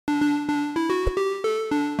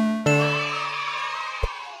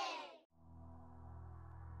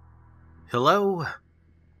Hello,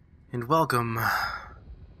 and welcome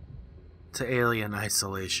to Alien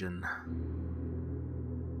Isolation.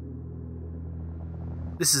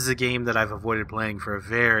 This is a game that I've avoided playing for a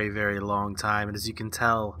very, very long time, and as you can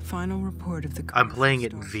tell, Final report of the I'm playing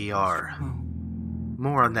it in VR.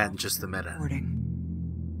 More on that in just a minute.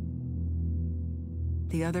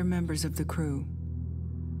 The other members of the crew: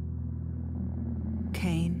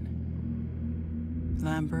 Kane,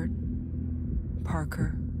 Lambert,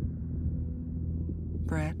 Parker,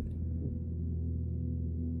 Brett,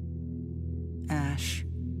 Ash,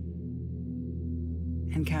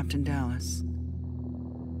 and Captain Dallas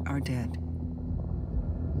are dead.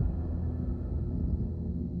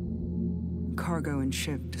 Cargo and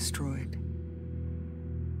ship destroyed.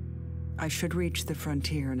 I should reach the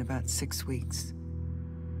frontier in about 6 weeks.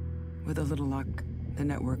 With a little luck, the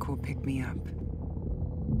network will pick me up.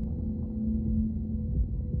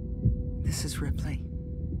 This is Ripley,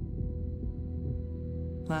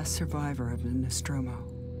 last survivor of the Nostromo,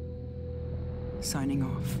 signing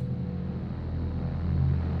off.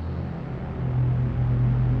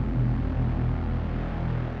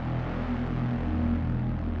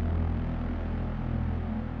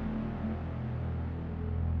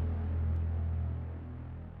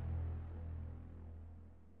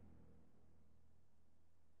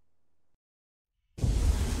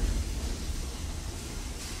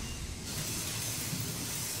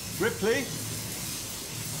 Ripley?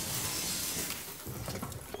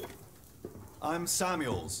 I'm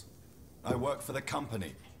Samuels. I work for the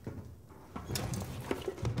company.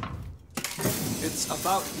 It's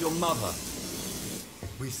about your mother.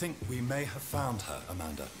 We think we may have found her,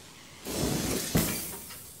 Amanda.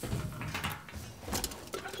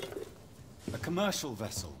 A commercial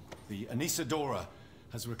vessel, the Anesidora,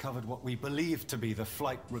 has recovered what we believe to be the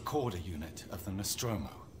flight recorder unit of the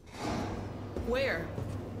Nostromo. Where?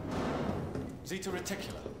 Zeta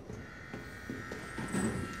Reticula.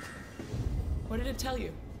 What did it tell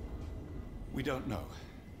you? We don't know.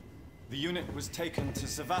 The unit was taken to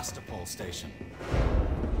Sevastopol station.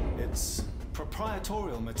 It's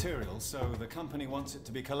proprietorial material, so the company wants it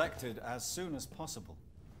to be collected as soon as possible.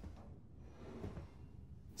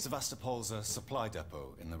 Sevastopol's a supply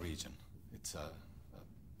depot in the region. It's a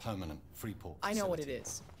permanent free port facility. I know what it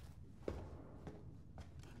is.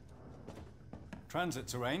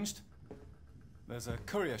 Transit's arranged. There's a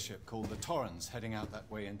courier ship called the Torrens heading out that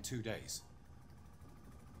way in 2 days.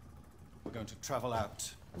 We're going to travel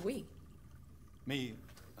out. We? Me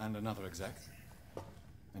and another exec.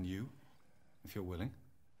 And you, if you're willing.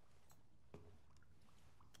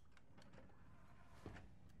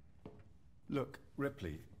 Look,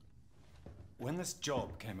 Ripley, when this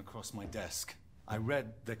job came across my desk, I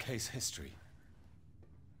read the case history.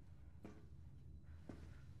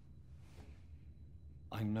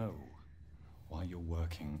 I know why you're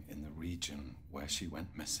working in the region where she went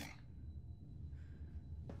missing.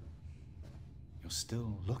 You're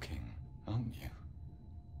still looking, aren't you?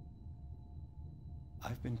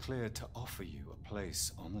 I've been cleared to offer you a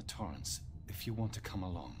place on the Torrens if you want to come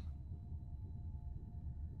along.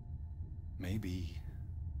 Maybe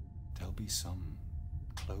there'll be some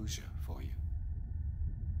closure for you.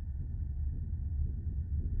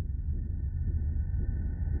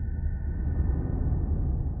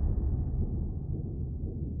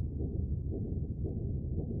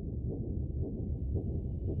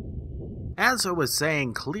 As I was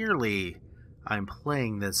saying, clearly I'm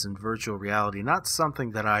playing this in virtual reality, not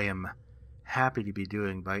something that I am happy to be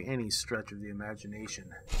doing by any stretch of the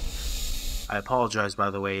imagination. I apologize, by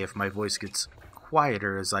the way, if my voice gets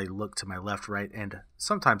quieter as I look to my left, right, and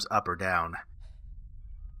sometimes up or down.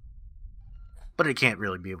 But it can't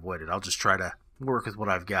really be avoided. I'll just try to work with what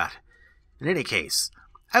I've got. In any case,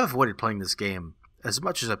 I've avoided playing this game as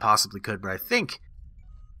much as I possibly could, but I think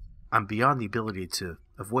I'm beyond the ability to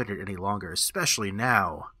avoid it any longer, especially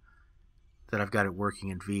now that I've got it working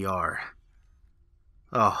in VR.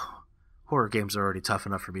 Oh, horror games are already tough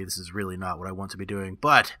enough for me. This is really not what I want to be doing,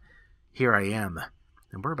 but here I am,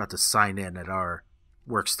 and we're about to sign in at our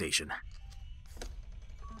workstation.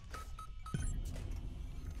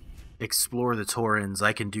 Explore the Torrens.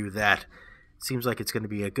 I can do that. Seems like it's going to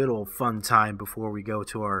be a good old fun time before we go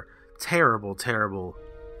to our terrible, terrible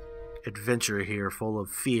adventure here, full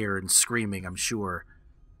of fear and screaming, I'm sure.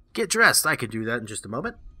 Get dressed. I can do that in just a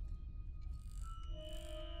moment.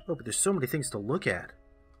 Oh, but there's so many things to look at.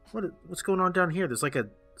 What's going on down here? It's like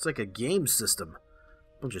a game system.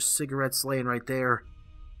 Bunch of cigarettes laying right there.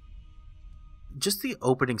 Just the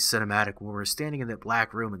opening cinematic when we're standing in that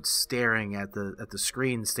black room and staring at the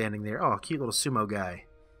screen standing there. Oh, cute little sumo guy.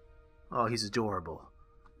 Oh, he's adorable.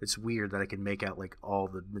 It's weird that I can make out like all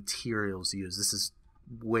the materials used. This is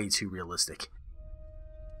way too realistic.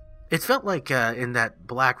 It felt like in that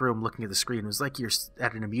black room looking at the screen, it was like you're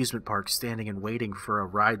at an amusement park standing and waiting for a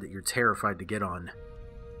ride that you're terrified to get on.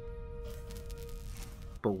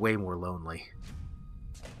 But way more lonely.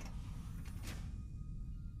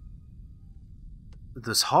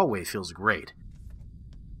 This hallway feels great.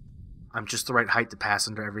 I'm just the right height to pass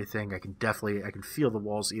under everything. I can feel the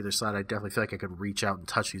walls either side. I definitely feel like I could reach out and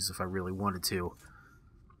touch these if I really wanted to.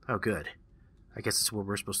 Oh, good. I guess it's where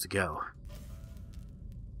we're supposed to go.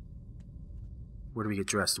 Where do we get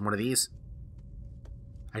dressed? In one of these?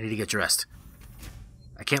 I need to get dressed.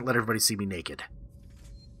 I can't let everybody see me naked.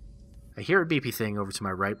 I hear a beepy thing over to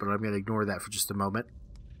my right, but I'm going to ignore that for just a moment.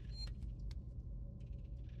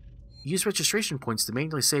 Use registration points to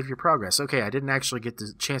manually save your progress. Okay, I didn't actually get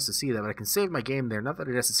the chance to see that, but I can save my game there. Not that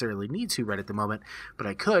I necessarily need to right at the moment, but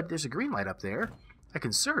I could. There's a green light up there. I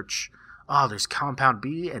can search. Oh, there's Compound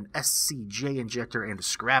B, an SCJ injector, and a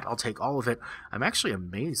scrap. I'll take all of it. I'm actually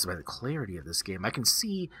amazed by the clarity of this game. I can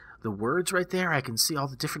see the words right there. I can see all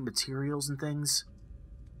the different materials and things.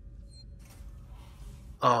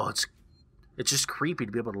 Oh, it's just creepy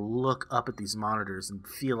to be able to look up at these monitors and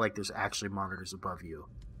feel like there's actually monitors above you.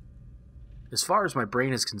 As far as my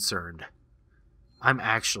brain is concerned, I'm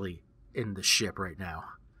actually in the ship right now.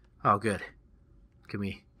 Oh, good.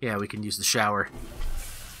 Yeah, we can use the shower.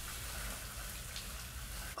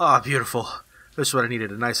 Oh, beautiful. This is what I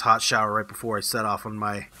needed, a nice hot shower right before I set off on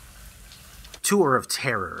my tour of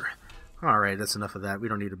terror. Alright, that's enough of that. We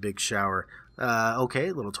don't need a big shower.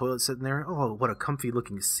 Okay, little toilet sitting there. Oh, what a comfy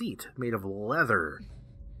looking seat, made of leather.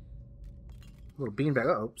 Little beanbag.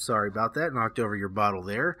 Oh, sorry about that. Knocked over your bottle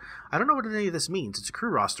there. I don't know what any of this means. It's a crew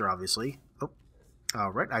roster, obviously. Oh,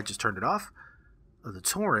 alright, I just turned it off. The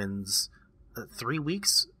Torrens, 3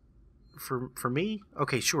 weeks? For me?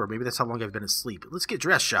 Okay, sure. Maybe that's how long I've been asleep. Let's get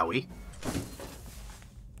dressed, shall we?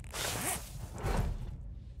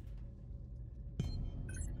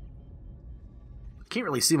 Can't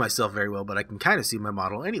really see myself very well, but I can kind of see my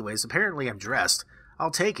model. Anyways, apparently I'm dressed.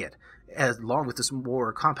 I'll take it. Along with this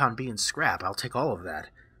more Compound B and scrap. I'll take all of that.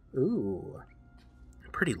 Ooh.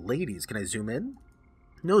 Pretty ladies. Can I zoom in?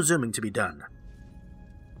 No zooming to be done.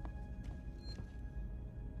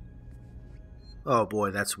 Oh boy,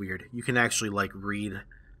 that's weird. You can actually, like, read a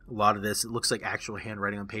lot of this. It looks like actual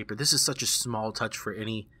handwriting on paper. This is such a small touch for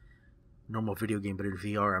any normal video game, but in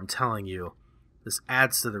VR, I'm telling you, this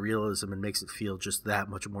adds to the realism and makes it feel just that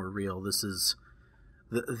much more real. This is...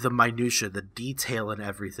 The minutia, the detail and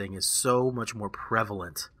everything is so much more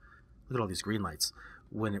prevalent. Look at all these green lights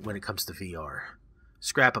when it comes to VR.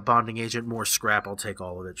 Scrap, a bonding agent, more scrap. I'll take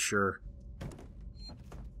all of it, sure.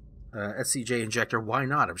 SCJ injector, why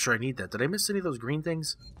not? I'm sure I need that. Did I miss any of those green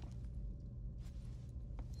things?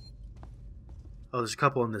 Oh, there's a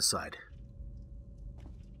couple on this side.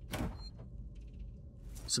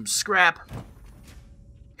 Some scrap.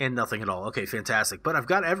 And nothing at all. Okay, fantastic. But I've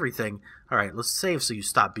got everything. Alright, let's save so you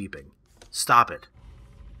stop beeping. Stop it.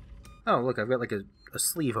 Oh, look, I've got like a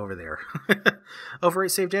sleeve over there. Overwrite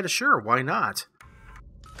save data? Sure, why not?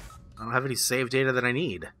 I don't have any save data that I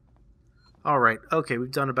need. Alright, okay, we've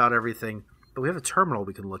done about everything. But we have a terminal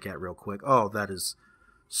we can look at real quick. Oh, that is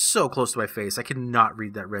so close to my face. I cannot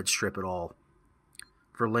read that red strip at all.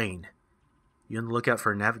 Verlaine, you on the lookout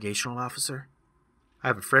for a navigational officer? I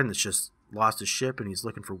have a friend that's just lost his ship and he's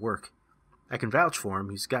looking for work. I can vouch for him.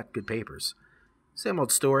 He's got good papers. Same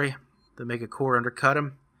old story. The Mega Corps undercut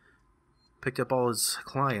him. Picked up all his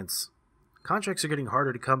clients. Contracts are getting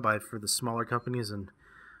harder to come by for the smaller companies, and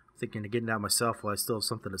I'm thinking of getting out myself while I still have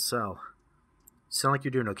something to sell. Sound like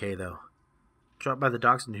you're doing okay, though. Dropped by the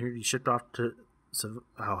docks and here you shipped off to...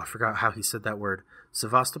 Oh, I forgot how he said that word.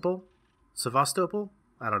 Sevastopol? Sevastopol?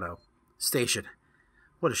 I don't know. Station.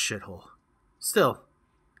 What a shithole. Still,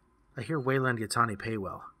 I hear Weyland-Yutani pay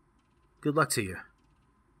well. Good luck to you.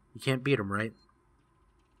 You can't beat him, right?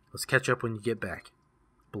 Let's catch up when you get back.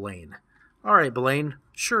 Blaine. Alright, Blaine.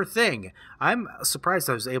 Sure thing. I'm surprised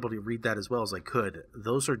I was able to read that as well as I could.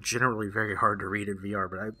 Those are generally very hard to read in VR,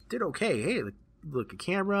 but I did okay. Hey, look, a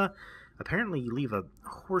camera. Apparently you leave a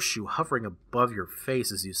horseshoe hovering above your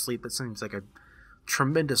face as you sleep. It seems like a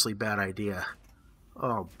tremendously bad idea.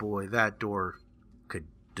 Oh boy, that door could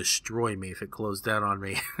destroy me if it closed down on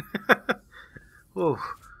me. Oh,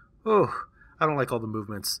 I don't like all the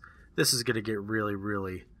movements. This is going to get really,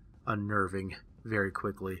 really unnerving very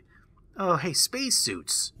quickly. Oh, hey,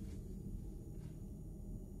 spacesuits.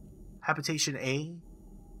 Habitation A.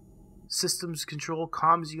 Systems control,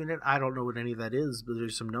 comms unit. I don't know what any of that is, but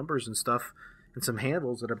there's some numbers and stuff and some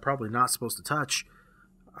handles that I'm probably not supposed to touch.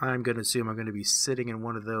 I'm going to assume I'm going to be sitting in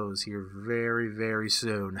one of those here very, very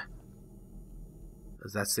soon.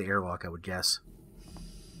 As that's the airlock, I would guess.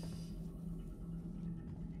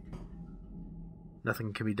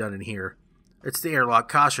 Nothing can be done in here. It's the airlock.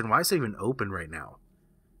 Caution, why is it even open right now?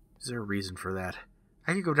 Is there a reason for that?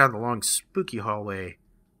 I could go down the long, spooky hallway,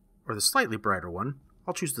 or the slightly brighter one.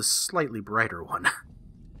 I'll choose the slightly brighter one.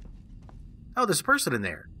 Oh, there's a person in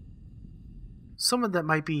there. Someone that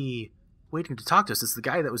might be waiting to talk to us. It's the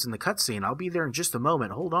guy that was in the cutscene. I'll be there in just a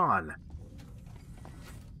moment. Hold on.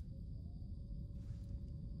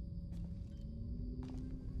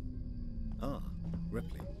 Ah,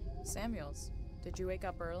 Ripley. Samuels, did you wake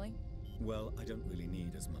up early? Well, I don't really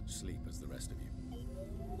need as much sleep as the rest of you.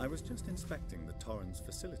 I was just inspecting the Torrens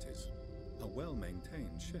facilities. A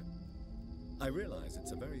well-maintained ship. I realize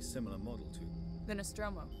it's a very similar model to... The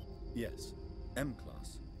Nostromo. Yes,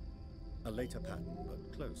 M-Class. A later pattern,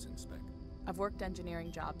 but close in spec. I've worked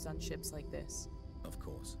engineering jobs on ships like this. Of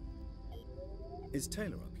course. Is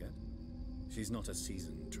Taylor up yet? She's not a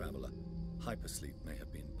seasoned traveler. Hypersleep may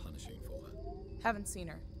have been punishing for her. Haven't seen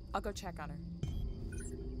her. I'll go check on her.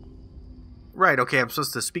 Right, okay, I'm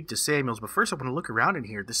supposed to speak to Samuels, but first I want to look around in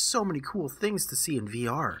here. There's so many cool things to see in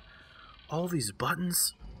VR. All these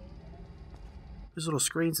buttons. There's little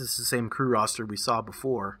screens. It's the same crew roster we saw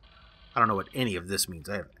before. I don't know what any of this means.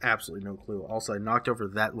 I have absolutely no clue. Also, I knocked over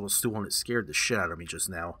that little stool and it scared the shit out of me just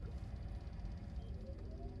now.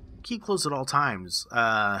 Keep closed at all times.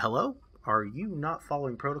 Hello? Are you not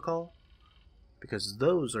following protocol? Because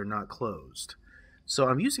those are not closed. So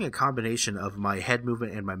I'm using a combination of my head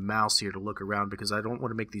movement and my mouse here to look around because I don't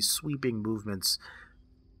want to make these sweeping movements